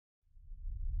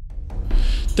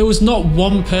There was not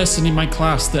one person in my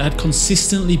class that had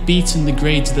consistently beaten the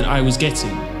grades that I was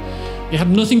getting. It had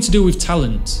nothing to do with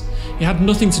talent. It had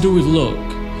nothing to do with luck.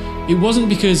 It wasn't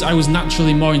because I was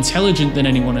naturally more intelligent than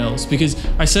anyone else, because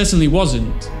I certainly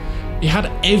wasn't. It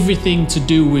had everything to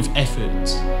do with effort.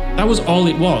 That was all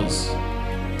it was.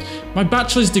 My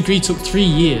bachelor's degree took 3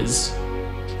 years.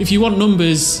 If you want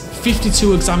numbers,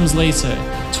 52 exams later,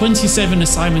 27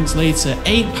 assignments later,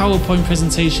 8 PowerPoint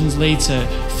presentations later,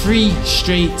 3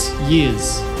 straight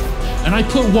years. And I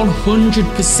put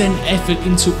 100% effort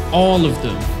into all of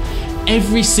them.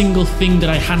 Every single thing that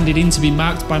I handed in to be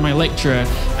marked by my lecturer,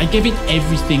 I gave it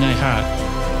everything I had.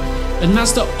 And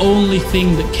that's the only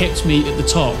thing that kept me at the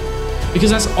top,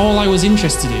 because that's all I was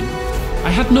interested in. I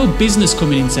had no business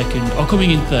coming in second or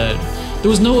coming in third. There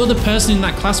was no other person in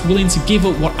that class willing to give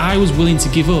up what I was willing to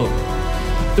give up.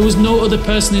 There was no other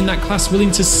person in that class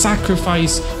willing to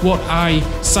sacrifice what I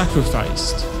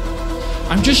sacrificed.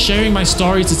 I'm just sharing my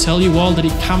story to tell you all that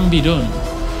it can be done.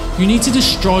 You need to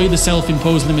destroy the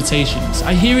self-imposed limitations.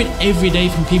 I hear it every day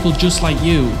from people just like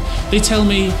you. They tell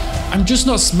me, I'm just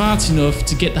not smart enough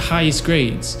to get the highest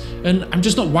grades, and I'm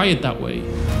just not wired that way.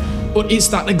 But it's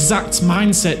that exact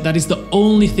mindset that is the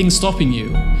only thing stopping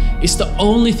you. It's the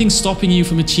only thing stopping you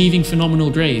from achieving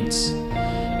phenomenal grades.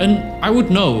 And I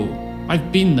would know,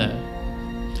 I've been there.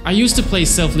 I used to place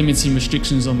self-limiting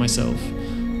restrictions on myself.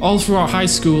 All throughout high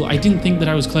school, I didn't think that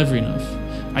I was clever enough.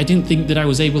 I didn't think that I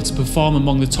was able to perform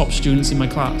among the top students in my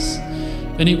class.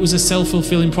 And it was a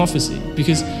self-fulfilling prophecy,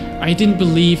 because I didn't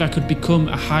believe I could become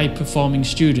a high-performing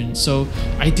student, so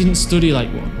I didn't study like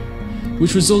one,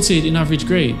 which resulted in average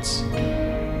grades.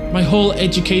 My whole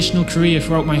educational career,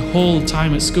 throughout my whole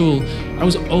time at school, I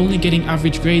was only getting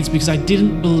average grades because I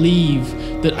didn't believe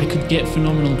that I could get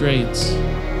phenomenal grades.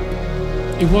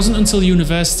 It wasn't until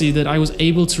university that I was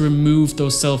able to remove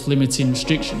those self-limiting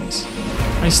restrictions.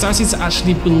 I started to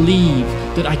actually believe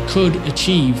that I could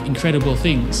achieve incredible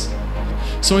things.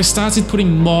 So I started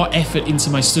putting more effort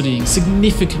into my studying,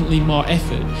 significantly more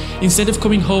effort. Instead of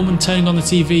coming home and turning on the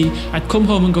TV, I'd come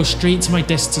home and go straight to my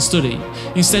desk to study.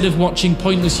 Instead of watching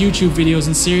pointless YouTube videos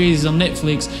and series on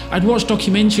Netflix, I'd watch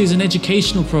documentaries and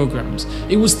educational programs.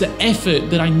 It was the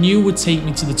effort that I knew would take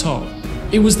me to the top.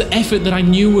 It was the effort that I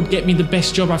knew would get me the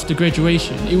best job after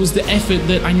graduation. It was the effort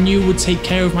that I knew would take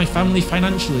care of my family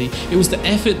financially. It was the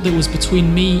effort that was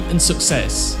between me and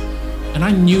success. And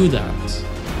I knew that.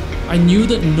 I knew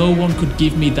that no one could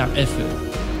give me that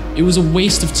effort. It was a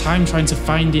waste of time trying to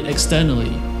find it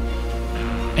externally.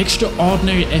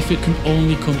 Extraordinary effort can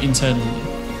only come internally.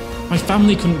 My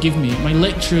family couldn't give me it, my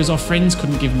lecturers or friends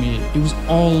couldn't give me it. It was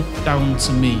all down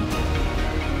to me.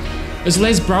 As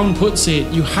Les Brown puts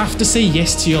it, you have to say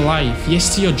yes to your life,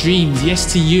 yes to your dreams,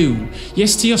 yes to you,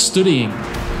 yes to your studying.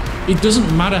 It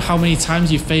doesn't matter how many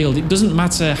times you failed, it doesn't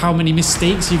matter how many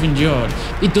mistakes you've endured,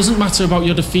 it doesn't matter about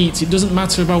your defeats, it doesn't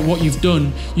matter about what you've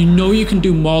done. You know you can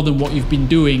do more than what you've been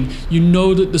doing. You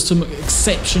know that there's some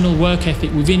exceptional work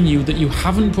ethic within you that you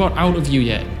haven't brought out of you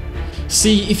yet.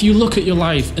 See, if you look at your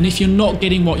life and if you're not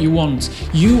getting what you want,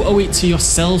 you owe it to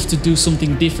yourself to do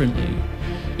something differently.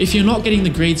 If you're not getting the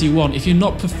grades you want, if you're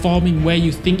not performing where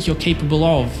you think you're capable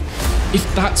of, if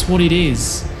that's what it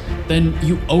is, then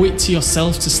you owe it to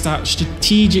yourself to start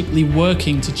strategically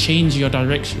working to change your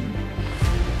direction.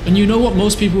 And you know what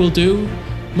most people will do?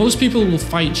 Most people will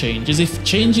fight change, as if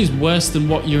change is worse than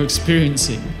what you're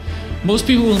experiencing. Most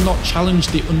people will not challenge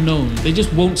the unknown, they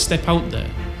just won't step out there.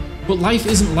 But life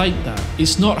isn't like that,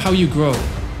 it's not how you grow.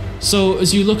 So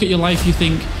as you look at your life, you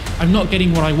think, I'm not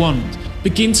getting what I want.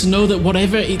 Begin to know that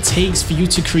whatever it takes for you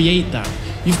to create that,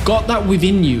 you've got that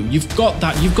within you, you've got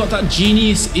that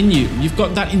genius in you, you've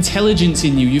got that intelligence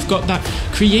in you, you've got that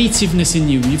creativeness in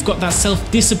you, you've got that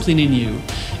self-discipline in you.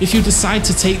 If you decide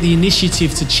to take the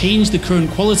initiative to change the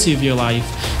current quality of your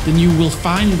life, then you will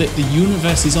find that the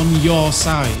universe is on your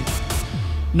side.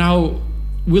 Now,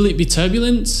 will it be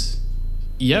turbulent?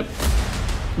 Yep.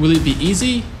 Will it be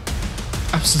easy?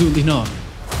 Absolutely not.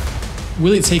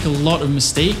 Will it take a lot of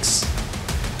mistakes?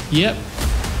 Yep.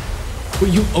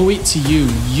 But you owe it to you.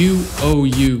 You owe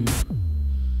you.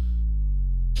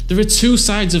 There are two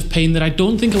sides of pain that I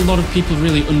don't think a lot of people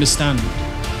really understand.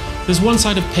 There's one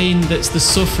side of pain that's the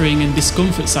suffering and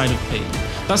discomfort side of pain.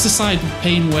 That's the side of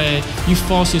pain where you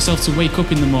force yourself to wake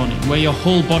up in the morning, where your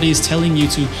whole body is telling you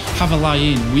to have a lie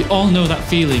in. We all know that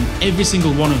feeling, every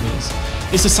single one of us.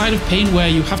 It's the side of pain where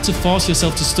you have to force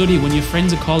yourself to study when your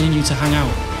friends are calling you to hang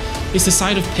out. It's the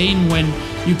side of pain when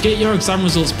you get your exam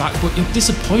results back but you're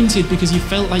disappointed because you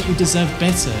felt like you deserved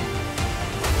better.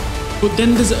 But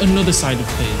then there's another side of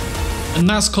pain, and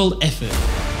that's called effort.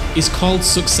 It's called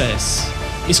success.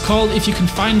 It's called If You Can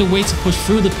Find a Way to Push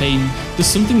Through the Pain, There's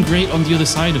Something Great on the Other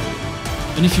Side of It.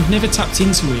 And if you've never tapped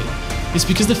into it, it's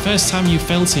because the first time you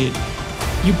felt it,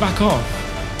 you back off.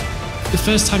 The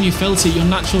first time you felt it, your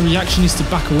natural reaction is to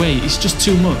back away. It's just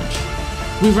too much.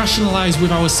 We rationalise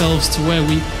with ourselves to where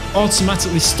we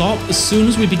automatically stop as soon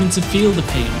as we begin to feel the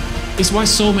pain. It's why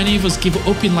so many of us give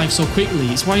up in life so quickly.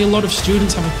 It's why a lot of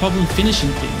students have a problem finishing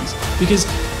things, because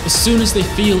as soon as they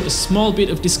feel a small bit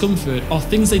of discomfort or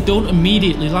things they don't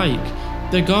immediately like,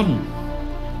 they're gone.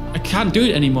 I can't do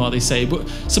it anymore, they say, but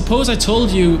suppose I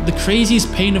told you the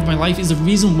craziest pain of my life is the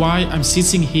reason why I'm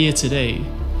sitting here today.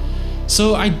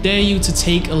 So I dare you to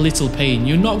take a little pain.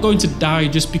 You're not going to die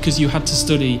just because you had to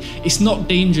study. It's not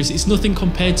dangerous. It's nothing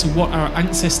compared to what our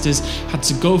ancestors had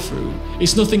to go through.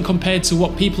 It's nothing compared to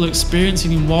what people are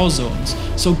experiencing in war zones.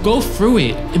 So go through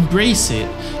it, embrace it.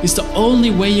 It's the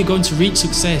only way you're going to reach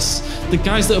success. The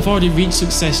guys that have already reached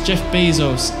success, Jeff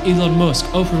Bezos, Elon Musk,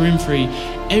 Oprah Winfrey,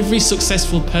 every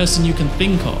successful person you can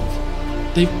think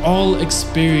of, they've all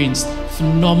experienced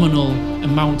phenomenal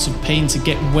amounts of pain to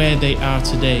get where they are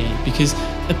today, because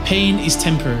the pain is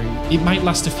temporary. It might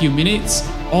last a few minutes,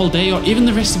 all day, or even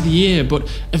the rest of the year, but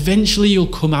eventually you'll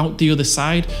come out the other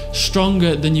side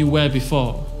stronger than you were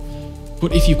before.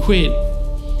 But if you quit,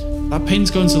 that pain's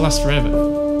going to last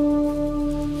forever.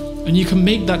 And you can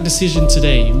make that decision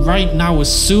today, right now,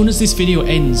 as soon as this video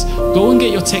ends. Go and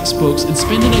get your textbooks and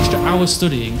spend an extra hour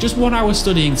studying, just 1 hour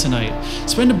studying tonight.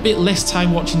 Spend a bit less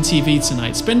time watching TV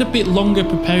tonight. Spend a bit longer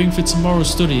preparing for tomorrow's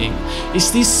studying.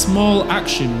 It's these small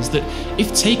actions that,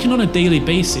 if taken on a daily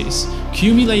basis,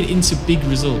 accumulate into big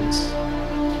results.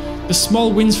 The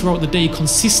small wins throughout the day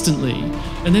consistently,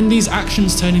 and then these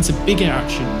actions turn into bigger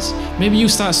actions. Maybe you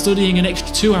start studying an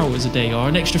extra 2 hours a day, or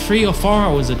an extra 3 or 4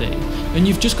 hours a day, and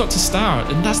you've just got to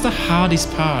start, and that's the hardest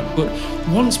part. But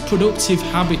once productive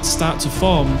habits start to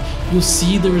form, you'll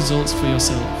see the results for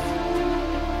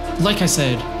yourself. Like I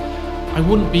said, I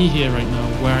wouldn't be here right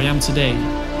now where I am today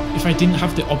if I didn't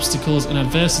have the obstacles and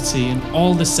adversity and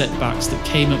all the setbacks that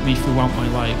came at me throughout my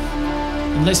life.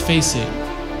 And let's face it,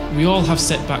 we all have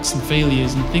setbacks and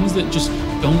failures and things that just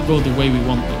don't go the way we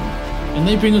want them. And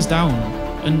they bring us down,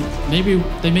 and maybe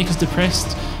they make us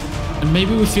depressed, and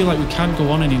maybe we feel like we can't go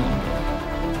on any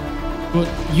longer.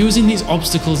 But using these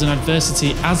obstacles and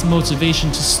adversity as motivation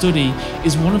to study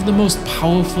is one of the most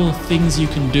powerful things you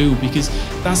can do, because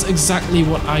that's exactly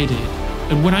what I did.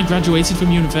 And when I graduated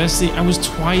from university, I was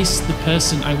twice the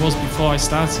person I was before I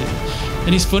started.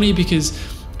 And it's funny because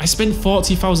I spent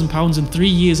 £40,000 and 3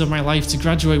 years of my life to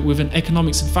graduate with an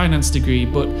economics and finance degree,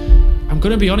 but I'm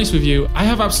going to be honest with you, I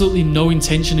have absolutely no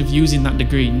intention of using that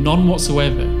degree, none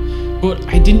whatsoever. But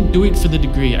I didn't do it for the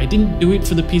degree, I didn't do it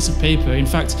for the piece of paper. In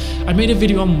fact, I made a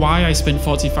video on why I spent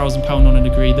 £40,000 on a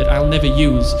degree that I'll never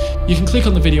use. You can click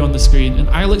on the video on the screen and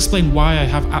I'll explain why I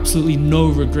have absolutely no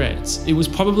regrets. It was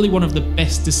probably one of the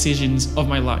best decisions of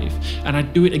my life, and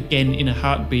I'd do it again in a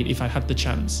heartbeat if I had the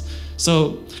chance.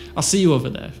 So I'll see you over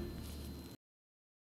there.